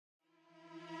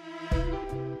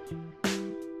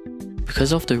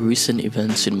Because of the recent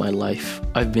events in my life,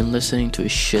 I've been listening to a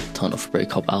shit ton of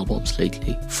breakup albums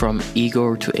lately. From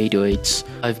Igor to 808s,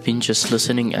 I've been just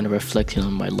listening and reflecting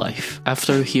on my life.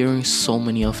 After hearing so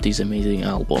many of these amazing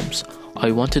albums,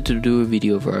 I wanted to do a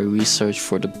video where I researched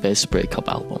for the best breakup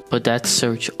album, but that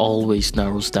search always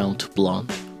narrows down to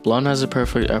Blond. Blond has a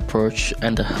perfect approach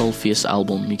and the healthiest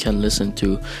album you can listen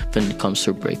to when it comes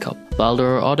to breakup. While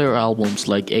there are other albums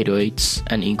like 808s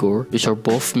and Igor, which are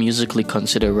both musically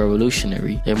considered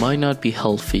revolutionary, they might not be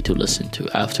healthy to listen to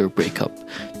after a breakup,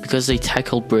 because they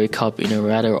tackle breakup in a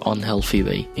rather unhealthy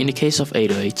way. In the case of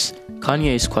 808s,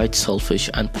 Kanye is quite selfish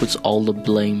and puts all the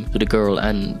blame to the girl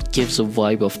and gives a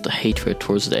vibe of the hatred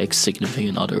towards the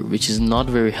ex-significant other, which is not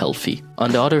very healthy.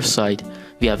 On the other side,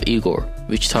 we have Igor,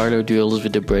 which Tyler deals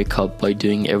with the breakup by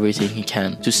doing everything he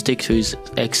can to stick to his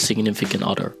ex-significant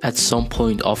other, at some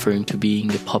point offering to being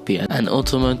the puppy and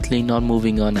ultimately not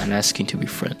moving on and asking to be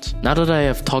friends. Now that I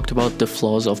have talked about the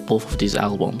flaws of both of these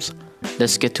albums,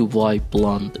 let's get to why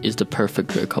Blond is the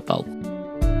perfect breakup album.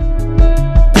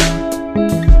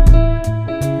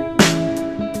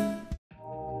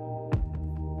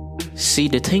 See,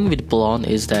 the thing with Blond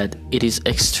is that it is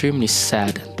extremely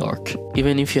sad and dark.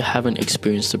 Even if you haven't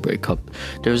experienced a breakup,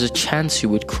 there is a chance you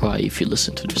would cry if you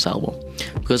listen to this album,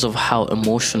 because of how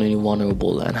emotionally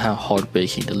vulnerable and how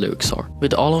heartbreaking the lyrics are.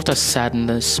 With all of that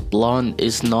sadness, Blond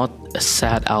is not a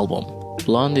sad album.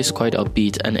 Blond is quite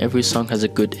upbeat and every song has a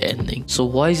good ending. So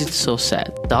why is it so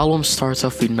sad? The album starts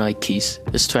off with Nikes.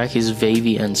 This track is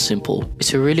wavy and simple.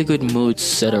 It's a really good mood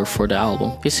setter for the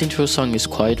album. His intro song is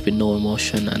quiet with no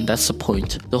emotion, and that's the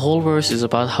point. The whole verse is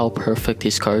about how perfect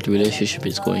his current relationship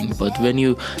is going, but when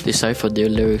you decipher their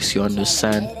lyrics you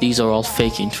understand these are all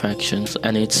fake interactions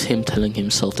and it's him telling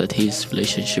himself that his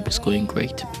relationship is going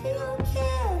great.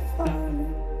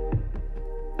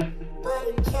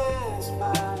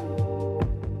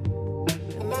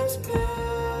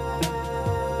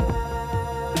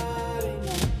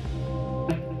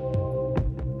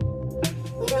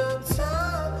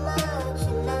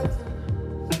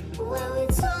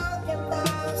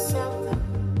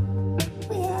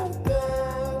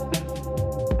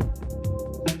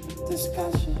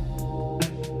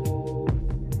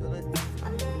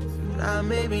 I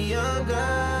may be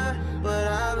younger, but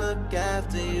I look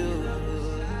after you.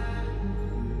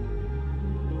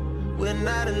 We're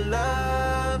not in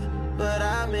love, but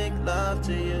I make love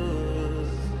to you.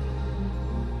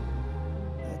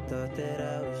 I thought that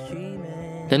I was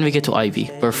dreaming. Then we get to Ivy,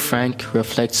 where Frank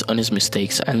reflects on his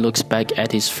mistakes and looks back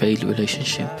at his failed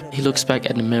relationship. He looks back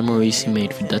at the memories he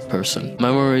made with that person.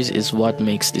 Memories is what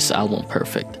makes this album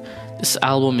perfect. This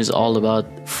album is all about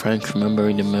Frank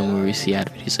remembering the memories he had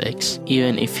with his ex.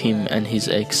 Even if him and his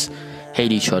ex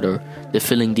hate each other, the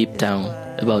feeling deep down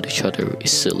about each other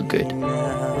is still good.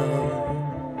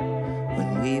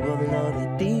 When we both know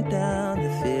that deep down,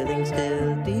 the feeling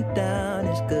still deep down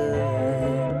is good.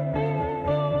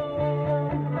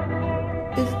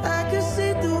 If I could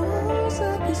see through walls,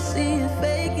 I could see you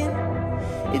faking.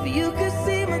 If you could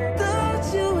see my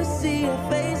thoughts, you would see your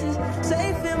faces.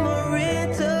 Safe in my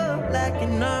rental, like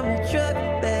an army truck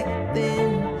back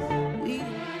then.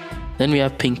 Then we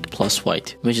have Pink Plus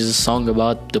White, which is a song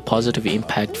about the positive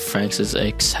impact Frank's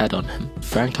ex had on him.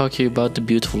 Frank talking about the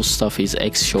beautiful stuff his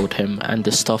ex showed him and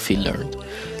the stuff he learned.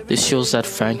 This shows that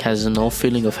Frank has no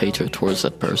feeling of hatred towards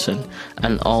that person,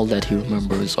 and all that he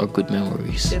remembers are good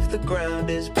memories. If the ground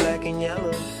is black and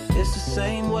yellow, it's the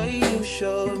same way you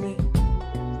showed me.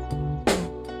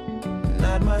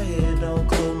 Nod my head, don't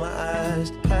close my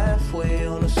eyes. Halfway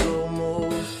on a slow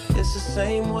move, it's the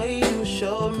same way you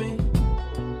showed me.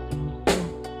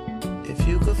 If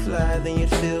you could fly, then you'd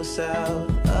feel south.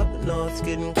 Up north's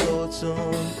getting cold soon.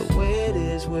 The way it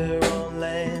is, we're on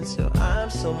land, so I'm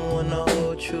someone to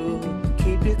hold true.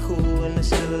 Keep you cool when it's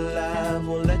still alive.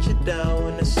 Won't let you down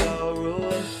when it's all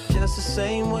ruined. Just the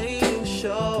same way you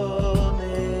showed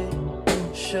me.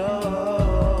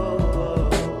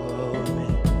 Showed me.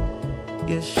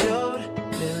 You showed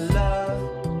me love.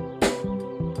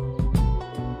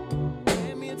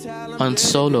 On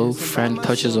Solo, Frank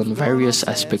touches on various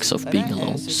aspects of being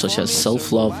alone, such as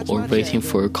self-love or waiting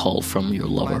for a call from your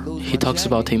lover. He talks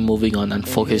about him moving on and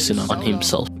focusing on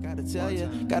himself.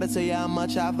 Gotta tell you how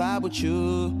much I vibe with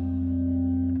you,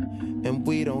 and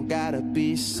we don't gotta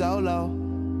be solo.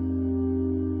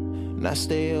 Now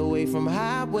stay away from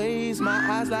highways, my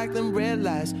eyes like them red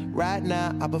lights. Right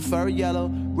now I prefer yellow,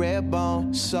 red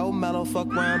bone, so mellow, fuck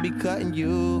around, be cutting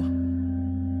you.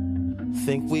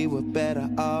 Think we were better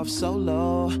off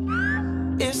solo.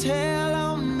 It's hell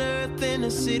on earth and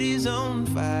the city's on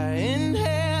fire. In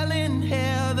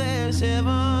hell, there's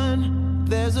heaven.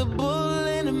 There's a bull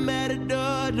in a matador.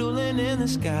 the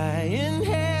sky. In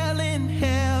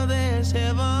hell, there's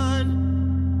heaven.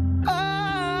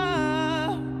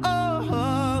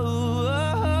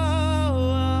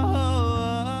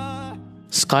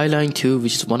 Skyline 2,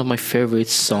 which is one of my favorite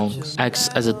songs, acts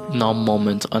as a numb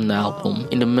moment on the album.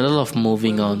 In the middle of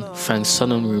moving on, Frank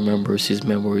suddenly remembers his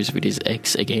memories with his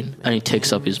ex again, and it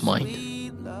takes up his mind.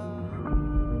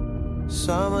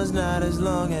 Summer's not as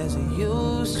long as it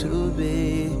used to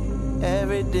be.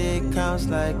 Every day counts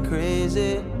like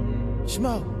crazy.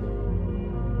 Smoke.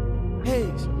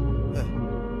 Haze.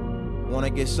 Wanna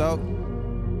get soaked?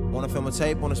 Wanna film a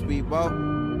tape on a speedboat?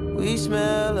 We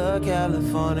smell of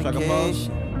Californication.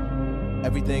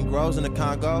 Everything grows in the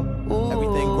Congo.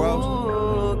 Everything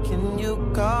grows. Can you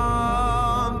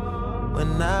come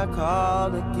when I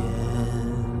call again?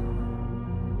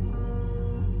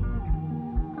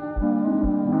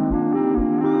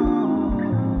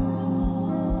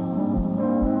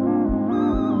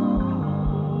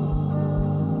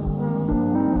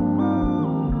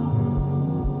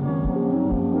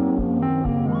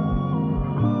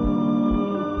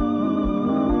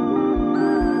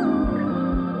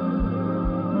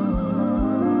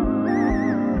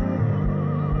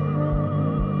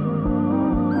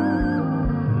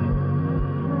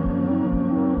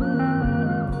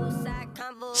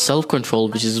 Self-Control,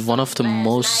 which is one of the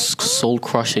most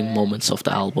soul-crushing moments of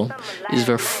the album, is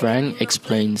where Frank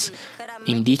explains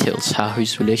in details how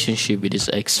his relationship with his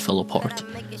ex fell apart.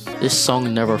 This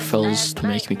song never fails to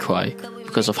make me cry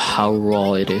because of how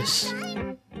raw it is.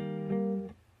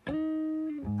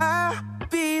 I'll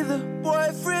be the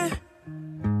boyfriend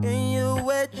in your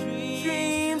wet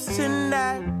dreams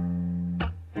tonight.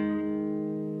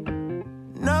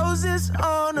 Noses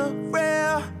on a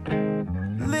rail,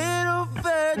 little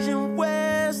virgin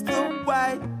wears the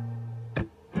white.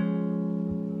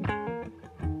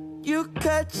 You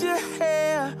cut your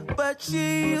hair, but you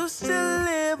used to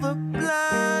live a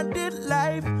blinded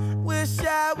life. Wish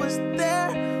I was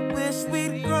there, wish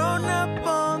we'd grown up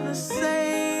on the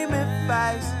same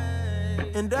advice,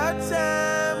 and our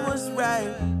time was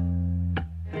right.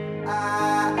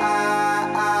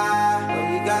 But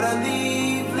we gotta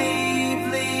leave,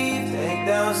 take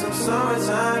down some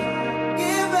summertime.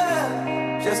 Give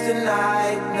up just a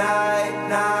night.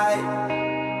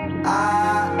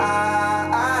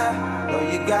 Know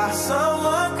you got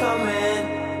someone coming.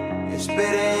 You're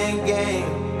spitting game.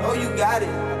 Oh, you got it.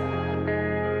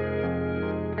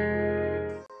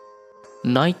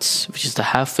 Nights, which is the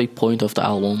halfway point of the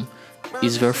album,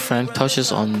 is where Frank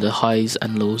touches on the highs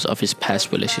and lows of his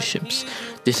past relationships,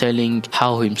 detailing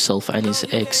how himself and his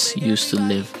ex used to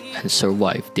live and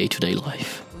survive day-to-day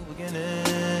life.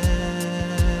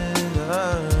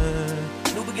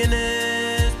 New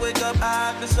beginnings, wake up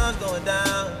high, the sun's going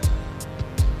down.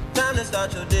 Time to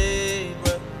start your day,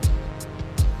 bro.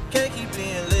 Can't keep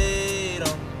being late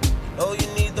on. Oh, you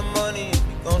need the money if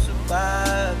you gon'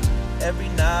 survive. Every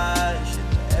night, shit,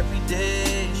 every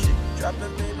day, shit,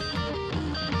 dropping, baby.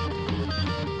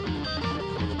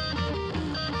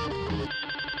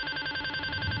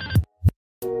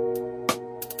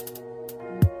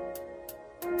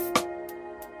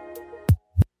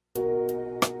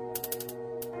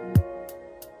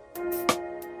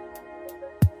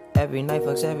 Every night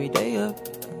fucks every day up.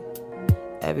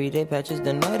 Every day patches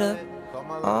the night up.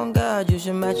 On God, you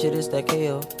should match it, it's that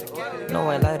KO. No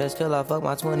white lighters till I fuck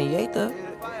my 28th up.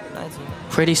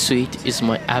 Pretty Sweet is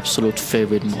my absolute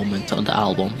favorite moment on the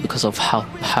album because of how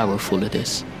powerful it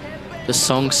is. The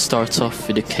song starts off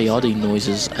with the chaotic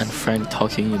noises and Frank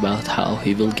talking about how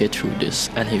he will get through this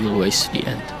and he will race to the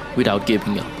end without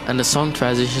giving up. And the song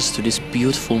transitions to this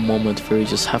beautiful moment where you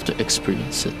just have to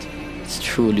experience it. It's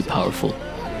truly powerful.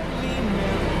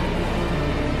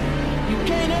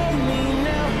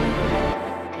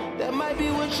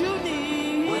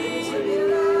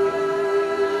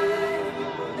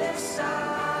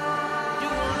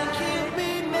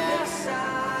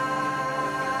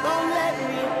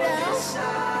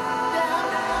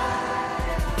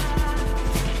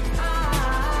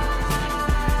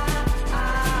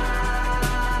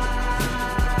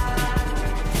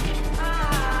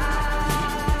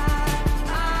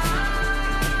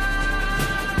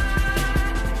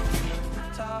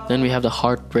 Then we have the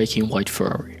heartbreaking White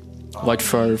Ferrari. White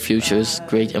Ferrari features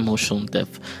great emotional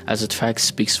depth as the track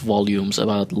speaks volumes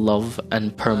about love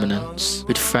and permanence,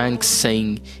 with Frank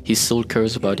saying he still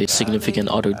cares about his significant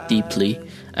other deeply,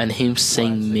 and him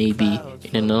saying maybe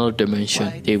in another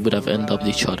dimension they would have ended up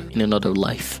with each other in another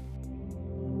life.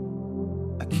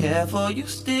 I care for you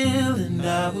still and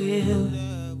I will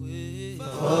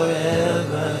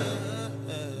forever.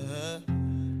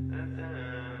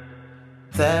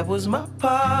 That was my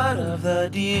part of the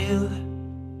deal.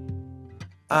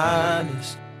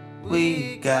 Honest,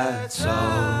 we got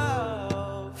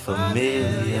so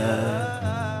familiar,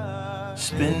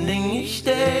 spending each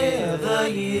day of the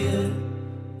year.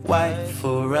 White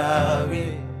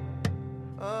Ferrari,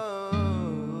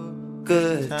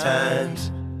 good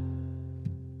times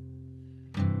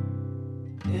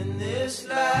in this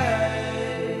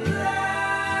life,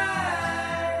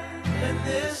 in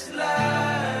this life.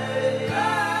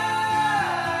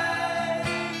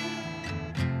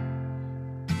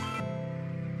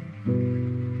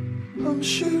 I'm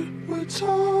sure we're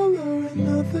taller in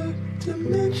another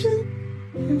dimension.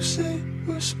 You say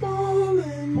we're small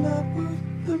and not worth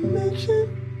the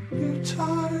mention. You're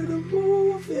tired of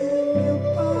moving, your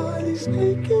body's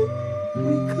aching.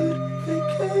 We could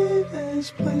vacate,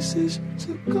 there's places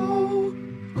to go.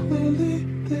 Clearly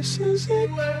this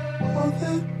isn't all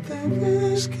that there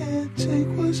is. Can't take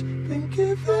what's been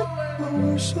given, but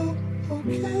we're so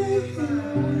okay here,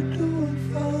 we're doing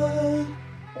fine.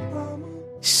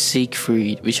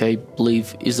 Siegfried, which I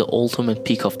believe is the ultimate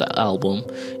peak of the album,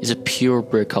 is a pure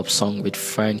breakup song with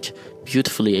Frank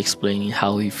beautifully explaining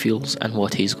how he feels and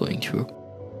what he's going through.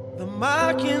 The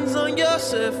markings on your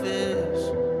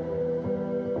surface,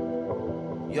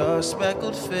 your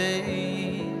speckled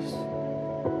face,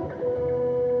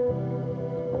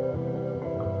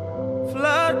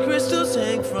 flood crystals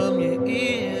hang from your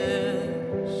ears.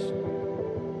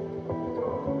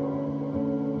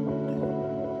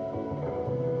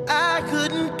 I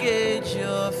couldn't gauge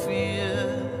your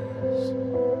fears.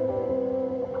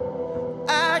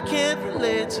 I can't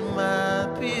relate to my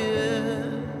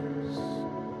peers.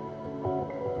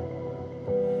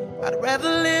 I'd rather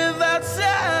live outside.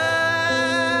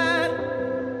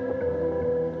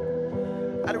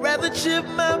 I'd rather chip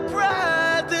my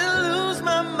pride than lose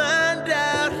my mind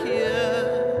out here.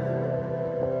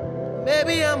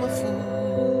 Maybe I'm a fool.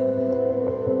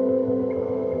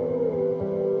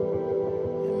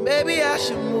 Maybe I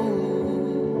should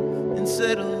move and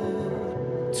settle.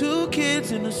 2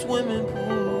 kids in a swimming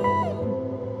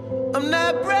pool. I'm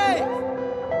not brave.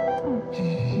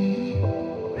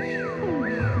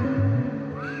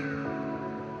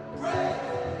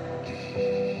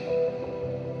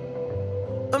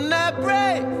 I'm not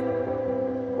brave.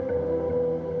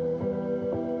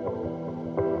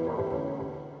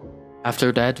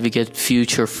 After that, we get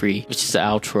Future Free, which is the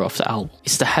outro of the album.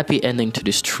 It's the happy ending to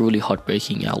this truly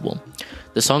heartbreaking album.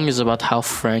 The song is about how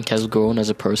Frank has grown as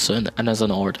a person and as an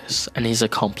artist, and his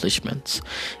accomplishments.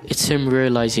 It's him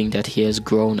realizing that he has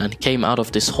grown and came out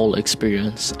of this whole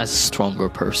experience as a stronger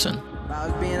person. If I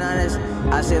was being honest,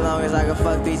 I say long as I can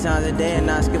fuck 3 times a day and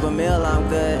not skip a meal, I'm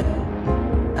good.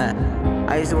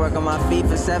 I used to work on my feet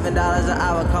for $7 an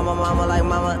hour. Call my mama like,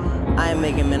 mama, I ain't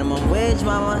making minimum wage,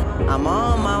 mama. I'm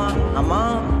on, mama, I'm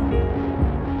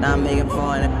on. Now I'm making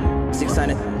 400,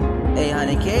 600,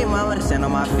 800K, mama. To stand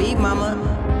on my feet, mama.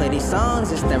 Play these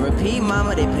songs, it's therapy,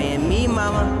 mama. They paying me,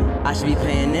 mama. I should be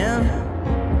paying them.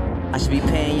 I should be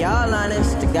paying y'all,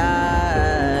 honest to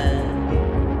God.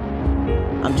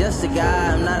 I'm just a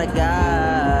guy, I'm not a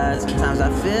god. Sometimes I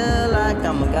feel like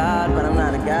I'm a god, but I'm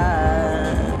not a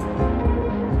god.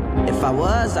 If I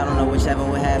was, I don't know which heaven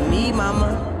would have me,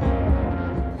 mama.